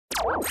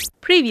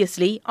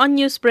Previously on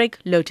Newsbreak,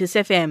 Lotus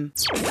FM.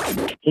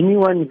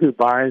 Anyone who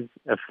buys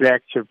a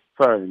flagship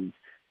phone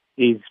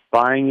is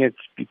buying it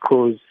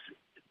because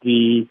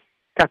the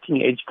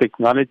cutting-edge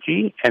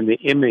technology and the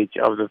image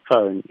of the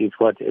phone is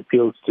what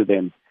appeals to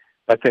them.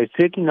 But they're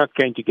certainly not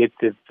going to get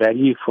the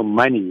value for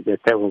money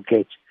that they will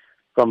get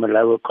from a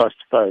lower-cost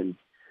phone.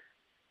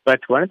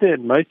 But one of the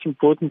most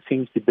important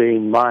things to bear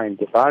in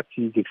mind about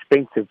these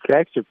expensive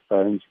flagship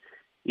phones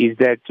is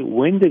that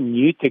when the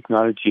new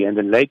technology and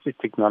the latest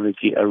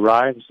technology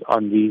arrives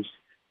on these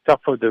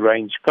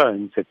top-of-the-range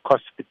phones that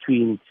cost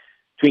between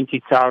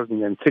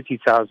 20,000 and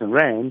 30,000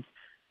 rand,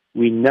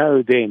 we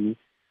know then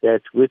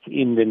that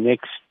within the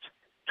next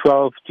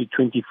 12 to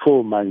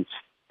 24 months,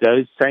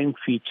 those same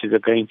features are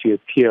going to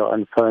appear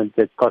on phones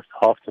that cost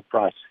half the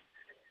price.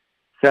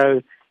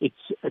 So it's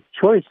a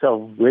choice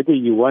of whether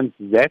you want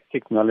that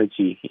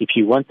technology, if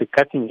you want the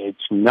cutting edge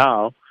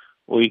now,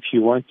 or if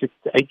you want it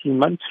 18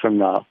 months from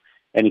now.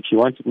 And if you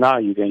want it now,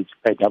 you're going to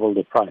pay double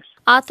the price.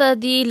 Arthur,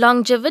 the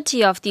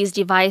longevity of these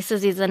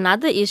devices is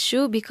another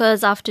issue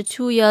because after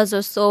 2 years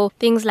or so,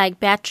 things like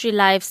battery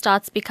life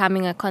starts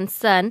becoming a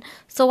concern.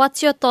 So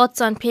what's your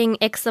thoughts on paying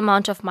X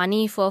amount of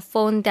money for a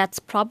phone that's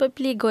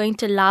probably going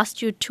to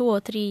last you 2 or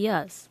 3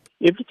 years?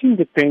 Everything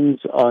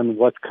depends on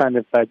what kind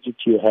of budget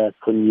you have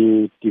for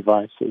new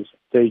devices.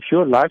 So if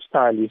your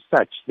lifestyle is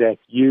such that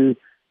you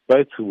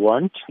both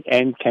want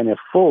and can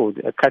afford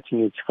a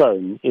cutting-edge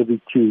phone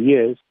every 2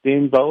 years,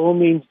 then by all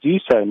means do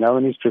so. No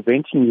one is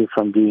preventing you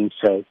from doing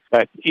so.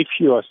 But if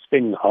you are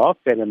spending half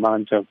that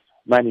amount of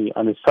money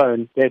on a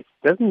phone that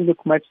doesn't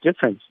look much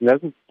different,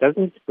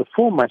 doesn't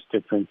perform much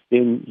different,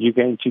 then you're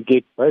going to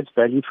get both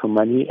value for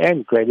money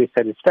and greater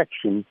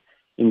satisfaction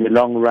in the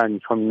long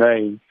run from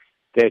knowing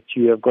that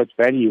you have got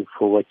value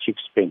for what you've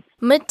spent.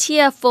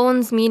 Mid-tier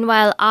phones,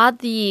 meanwhile, are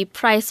the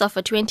price of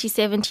a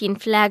 2017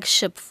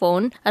 flagship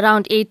phone,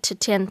 around 8 to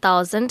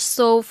 10,000.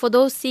 So for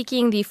those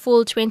seeking the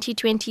full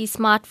 2020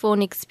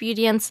 smartphone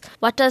experience,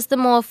 what does the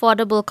more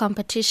affordable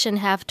competition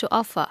have to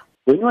offer?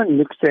 When one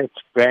looks at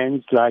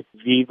brands like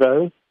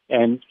Vivo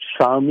and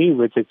Xiaomi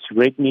with its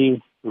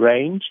Redmi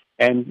range,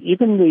 and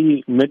even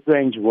the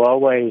mid-range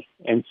Huawei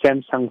and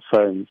Samsung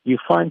phones, you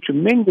find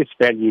tremendous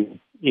value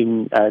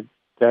in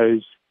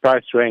those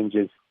price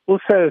ranges.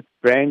 Also,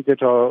 brands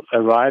that are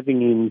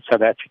arriving in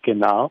South Africa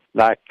now,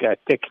 like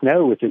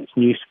Techno with its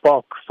new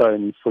Spark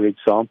phone, for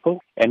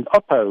example, and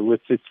Oppo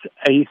with its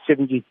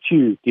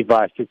A72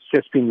 device that's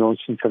just been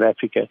launched in South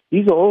Africa.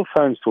 These are all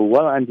phones for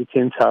well under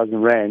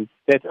 10,000 rand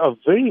that are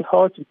very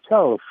hard to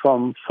tell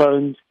from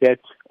phones that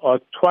are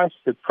twice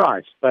the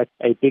price, but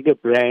a bigger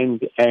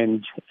brand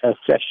and a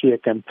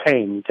flashier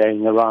campaign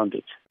going around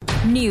it.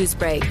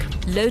 Newsbreak,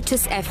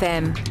 Lotus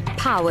FM,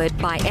 powered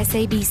by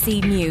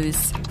SABC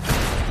News.